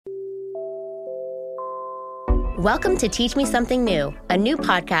Welcome to Teach Me Something New, a new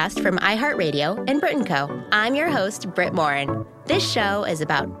podcast from iHeartRadio and Brit & Co. I'm your host, Britt Morin. This show is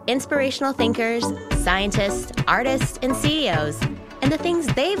about inspirational thinkers, scientists, artists, and CEOs, and the things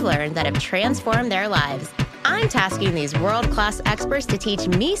they've learned that have transformed their lives. I'm tasking these world-class experts to teach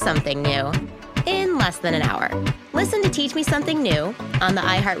me something new in less than an hour. Listen to Teach Me Something New on the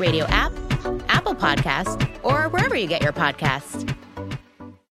iHeartRadio app, Apple Podcast, or wherever you get your podcasts.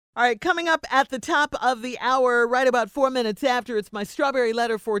 All right, coming up at the top of the hour, right about 4 minutes after, it's my strawberry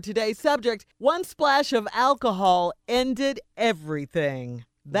letter for today's subject. One splash of alcohol ended everything.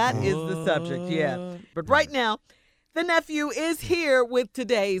 That is the subject, yeah. But right now, the nephew is here with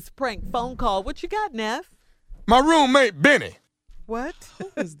today's prank phone call. What you got, Neff? My roommate, Benny. What?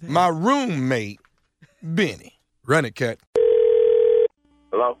 Who is that? My roommate, Benny. Run it, cat.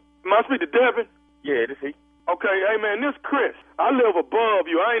 Hello? Must be to Devin. Yeah, this he. Okay, hey man, this Chris. I live above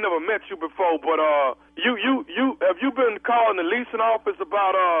you. I ain't never met you before, but you have you been calling the leasing office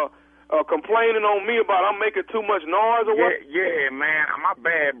about complaining on me about I'm making too much noise or what? Yeah, man. My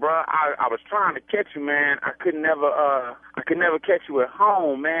bad, bro. I was trying to catch you, man. I could never catch you at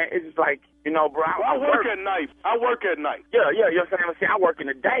home, man. It's just like, you know, bro. I work at night. I work at night. Yeah, you know what I'm saying? I work in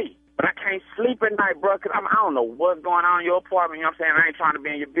the day. But I can't sleep at night, bro, because I don't know what's going on in your apartment. You know what I'm saying? I ain't trying to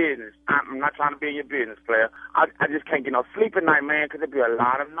be in your business. I'm not trying to be in your business, player. I just can't get no sleep at night, man, because there be a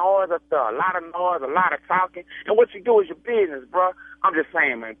lot of noise up there, a lot of talking. And what you do is your business, bro. I'm just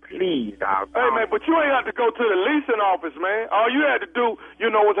saying, man, please, dog. Hey, man, but you ain't have to go to the leasing office, man. All you had to do,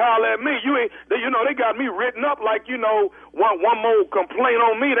 was holler at me. They got me written up like, one more complaint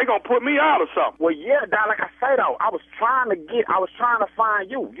on me, they gonna put me out or something. Well, yeah, dog, like I say, though, I was trying to find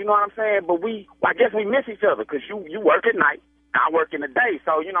you. You know what I'm saying? But I guess we miss each other because you work at night, I work in the day.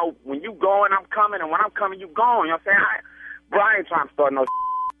 So, when you going, I'm coming, and when I'm coming, you going. You know what I'm saying? Bro, I ain't trying to start no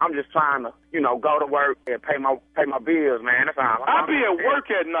I'm just trying to, go to work and pay my bills, man. That's all. I be at work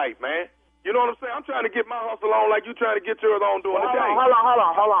at night, man. You know what I'm saying? I'm trying to get my hustle on like you trying to get yours on during the day. Hold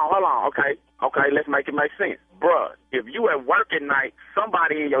on. Okay, let's make it make sense. Bruh, if you at work at night,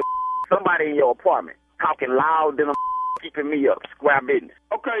 somebody in your apartment talking loud than a keeping me up, square business.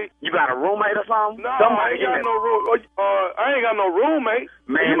 Okay. You got a roommate or something? No, I ain't got no roommate.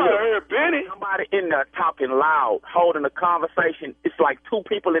 Man, you might have heard Benny. Somebody in there talking loud, holding a conversation. It's like two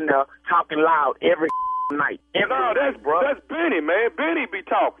people in there talking loud every night. That's Benny, man. Benny be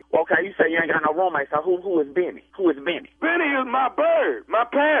talking. Okay, you say you ain't got no roommate, so who is Benny? Who is Benny? Benny is my bird, my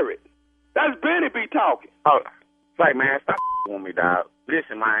parrot. That's Benny be talking. Oh, say, man, stop with me, dog.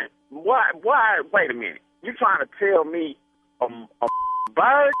 Listen, man. Why? Wait a minute. You trying to tell me a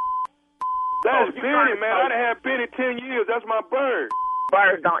bird? That's Benny, man. I done had Benny 10 years. That's my bird.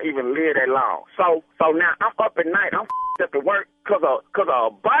 Birds don't even live that long. So now I'm up at night. I'm up at work because of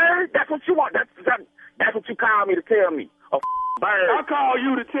a bird? That's what you want? That's what you call me to tell me? A bird? I call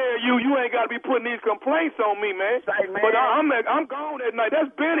you to tell you ain't got to be putting these complaints on me, man. Say, man. But I'm gone at night.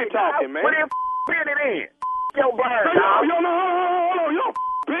 That's Benny talking, man. What if Benny then? Your bird, dog. Hold on. Yo,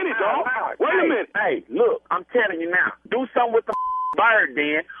 Benny, dog. Wait a minute. Hey, look, I'm telling you now. Do something with the bird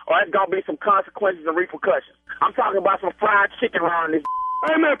then, or it's going to be some consequences and repercussions. I'm talking about some fried chicken around this.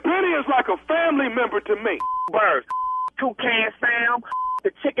 Hey, man, Benny is like a family member to me. Birds. Toucan Sam,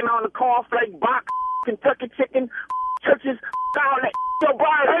 the chicken on the cornflake box, Kentucky chicken, churches, all that. Your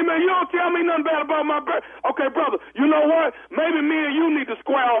bird. Hey, man, you don't tell me nothing bad about my bird. Okay, brother, you know what? Maybe me and you need to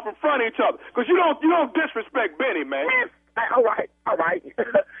square off in front of each other, because you don't disrespect Benny, man. Hey, all right.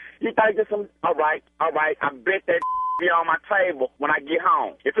 You think it's some... All right. I bet that be on my table when I get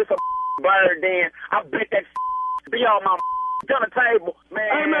home. If it's a bird, then I bet that be on my dinner table, man.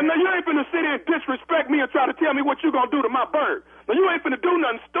 Hey, man, now you ain't finna sit here and disrespect me and try to tell me what you gonna do to my bird. Now, you ain't finna do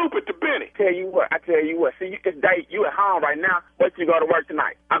nothing stupid to Benny. I tell you what. See, it's day. You at home right now. Wait till you go to work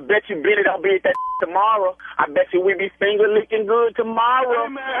tonight. I bet you Benny don't be at that tomorrow. I bet you we be finger licking good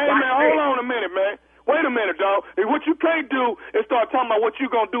tomorrow. Hey, man, hold on a minute, man. Wait a minute, dog. What you can't do is start talking about what you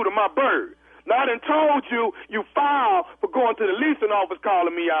gonna do to my bird. Now, I done told you filed for going to the leasing office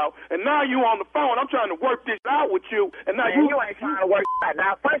calling me out, and now you on the phone. I'm trying to work this out with you, and now man, you ain't trying to work it out.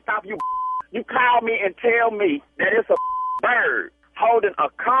 Now, first off, you call me and tell me that it's a bird holding a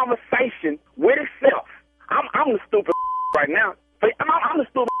conversation with itself. I'm the stupid right now. I'm the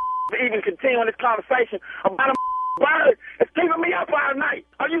stupid for even continuing this conversation about a bird that's keeping me up all night.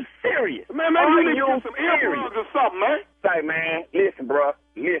 Are you serious? Man, you need to get some earplugs or something, man. Say, man, listen, bro.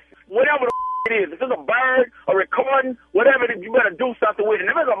 Listen. Whatever the it is, if it's a bird, a recording, whatever it is, you better do something with it.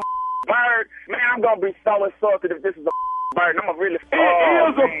 And if it's a bird, man, I'm going to be so insulted if this is a bird. I'm going to really... It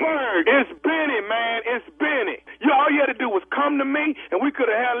is a bird. It's Benny, man. It's Benny. All you had to do was come to me and we could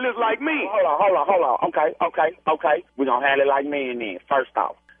have handled this like men. Hold on. Okay. We're going to handle it like men then. First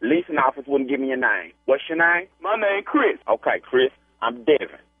off, leasing office wouldn't give me your name. What's your name? My name Chris. Okay, Chris. I'm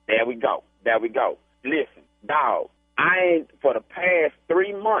Devin. There we go. Listen, dog, I ain't, for the past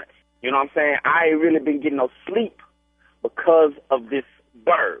 3 months, you know what I'm saying, I ain't really been getting no sleep because of this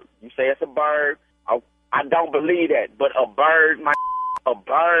bird. You say it's a bird. Oh, I don't believe that, but a bird, a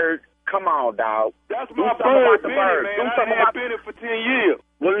bird. Come on, dog. That's my bird, Benny, man. I had Benny for 10 years.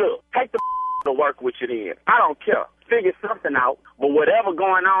 Well, look, take the to work with you then. I don't care. Figure something out. But whatever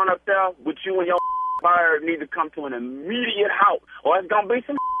going on up there with you and your bird need to come to an immediate halt, or it's going to be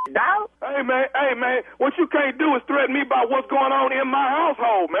some dog. Hey, man, what you can't do is threaten me about what's going on in my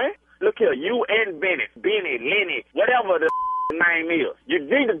household, man. Look here, you and Benny, Lenny, whatever the name is, you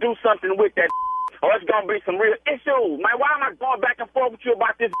need to do something with that, or it's going to be some real issues. Man, why am I going back and forth with you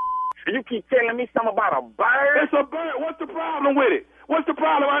about this? And you keep telling me something about a bird? It's a bird. What's the problem with it? What's the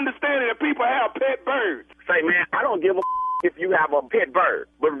problem understanding that people have pet birds? Say, man, I don't give a if you have a pet bird,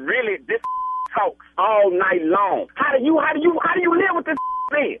 but really, this talks all night long. How do you live with this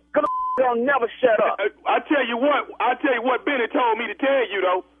man? Because don't never shut up. I tell you what Benny told me to tell you,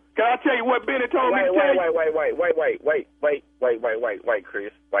 though. Can I tell you what Benny told me to tell you? Wait,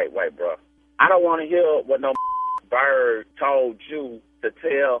 Chris. Wait, bro. I don't want to hear what no bird told you to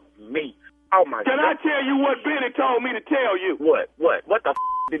tell me. Oh, my God. Can I tell you what Benny told me to tell you? What the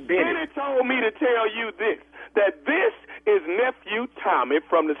did Benny? Benny told me to tell you this, that this is Nephew Tommy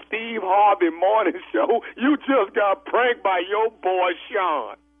from the Steve Harvey Morning Show. You just got pranked by your boy,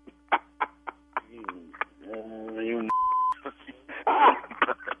 Sean. You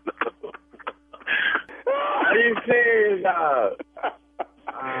Are you serious, dog?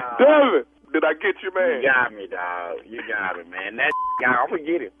 David, did I get you, man? You got me, dog. You got me, man. That guy, I'm gonna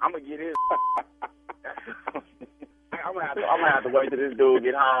get him. I'm gonna get him. I'm gonna have to wait till this dude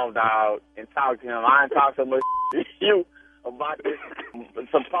get home, dog, and talk to him. I ain't talk so much to you about this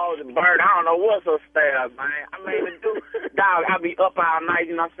supposed bird. I don't know what's upstairs, man. I mean, the dude, dog, I be up all night.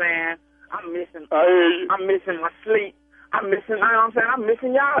 You know what I'm saying? I'm missing my sleep. I'm missing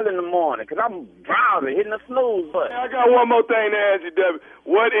y'all in the morning because I'm browsing, hitting the snooze button. I got one more thing to ask you, Debbie.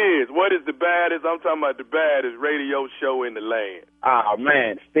 What is the baddest, I'm talking about the baddest radio show in the land? Oh,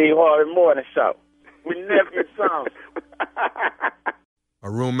 man, Steve Harvey Morning Show. We Nephew Song. My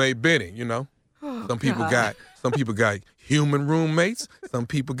roommate Benny, you know. Some people got human roommates. Some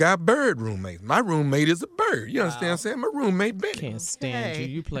people got bird roommates. My roommate is a bird. You understand what I'm saying? My roommate Benny. Can't stand you.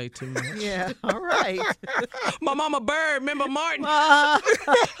 You play too much. Yeah, all right. My mama bird. Remember Martin? Uh,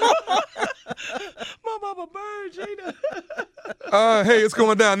 My mama bird, Gina. Hey, it's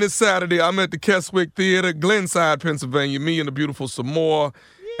going down this Saturday. I'm at the Keswick Theater, Glenside, Pennsylvania. Me and the beautiful Samora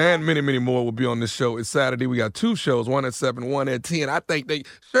and many, many more will be on this show. It's Saturday. We got 2 shows, one at 7, one at 10. I think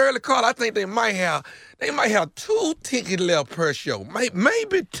Shirley Carl, I think they might have 2 tickets left per show.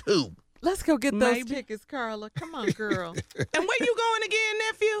 Maybe 2. let's go get those tickets, Carla. Come on, girl. And where you going again,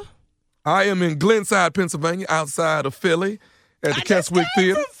 nephew? I am in Glenside, Pennsylvania, outside of Philly, at the Keswick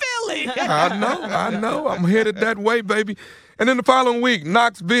Theater. From Philly. I know. I'm headed that way, baby. And then the following week,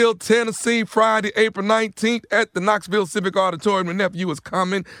 Knoxville, Tennessee, Friday, April 19th at the Knoxville Civic Auditorium. The nephew is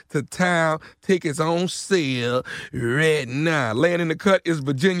coming to town. Tickets on sale right now. Laying in the cut is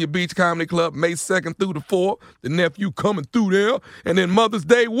Virginia Beach Comedy Club, May 2nd through the 4th. The nephew coming through there. And then Mother's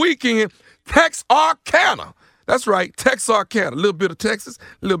Day weekend, Texarkana. That's right, Texarkana. A little bit of Texas,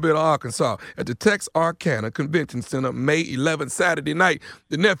 a little bit of Arkansas. At the Texarkana Convention Center, May 11th, Saturday night.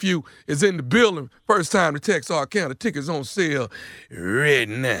 The nephew is in the building. First time to Texarkana. Tickets on sale right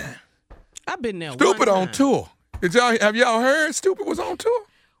now. I've been there. Stupid on tour. Have y'all heard Stupid was on tour?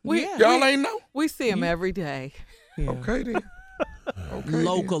 Y'all ain't know? We see him every day. Yeah. Okay, then. Okay,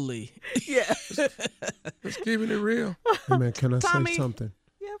 locally. Yeah. Let's keep it real. Hey, man, can I Tommy? say something?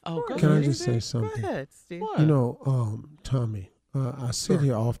 Oh, go Can I ahead. just say something? Go ahead, Steve. You know, Tommy, I sit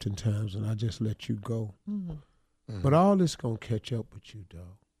here oftentimes and I just let you go. Mm-hmm. But all this going to catch up with you, dog.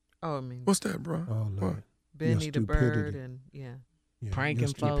 Oh, I mean, What's that, bro? All of it. Benny your the Bird stupidity. and, yeah. Yeah, Pranking your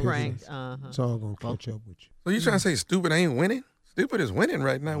folks. stupidity. Prank, It's all going to catch up with you. So you trying to say Stupid ain't winning? Stupid is winning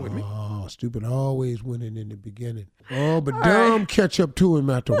right now with me. Oh, stupid always winning in the beginning. Oh, but dumb catch up to him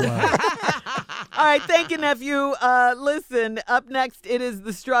after a while. All right, thank you, nephew. Listen, up next, it is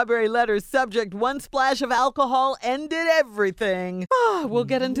the Strawberry Letter subject. One splash of alcohol ended everything. We'll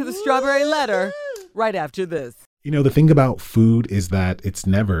get into the Strawberry Letter right after this. You know, the thing about food is that it's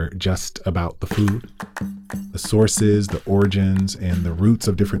never just about the food. The sources, the origins, and the roots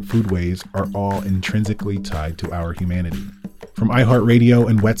of different foodways are all intrinsically tied to our humanity. From iHeartRadio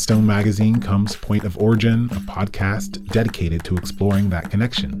and Whetstone Magazine comes Point of Origin, a podcast dedicated to exploring that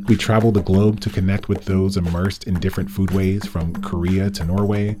connection. We travel the globe to connect with those immersed in different foodways, from Korea to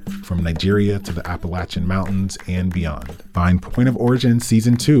Norway, from Nigeria to the Appalachian Mountains, and beyond. Find Point of Origin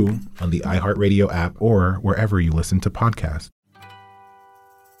Season 2 on the iHeartRadio app or wherever you listen to podcasts.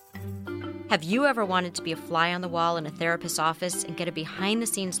 Have you ever wanted to be a fly on the wall in a therapist's office and get a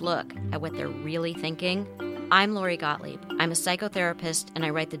behind-the-scenes look at what they're really thinking? I'm Lori Gottlieb. I'm a psychotherapist, and I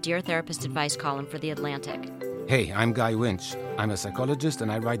write the Dear Therapist Advice column for The Atlantic. Hey, I'm Guy Winch. I'm a psychologist, and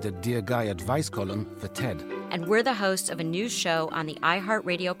I write the Dear Guy Advice column for TED. And we're the hosts of a new show on the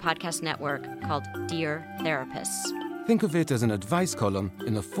iHeartRadio podcast network called Dear Therapists. Think of it as an advice column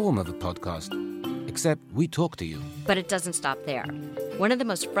in the form of a podcast, except we talk to you. But it doesn't stop there. One of the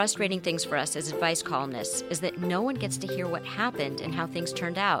most frustrating things for us as advice columnists is that no one gets to hear what happened and how things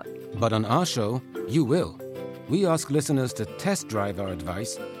turned out. But on our show, you will. We ask listeners to test drive our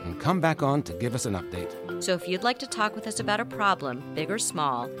advice and come back on to give us an update. So if you'd like to talk with us about a problem, big or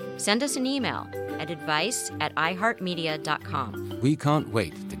small, send us an email at advice@iheartmedia.com. We can't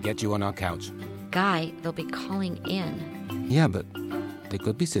wait to get you on our couch. Guy, they'll be calling in. Yeah, but they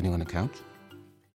could be sitting on the couch.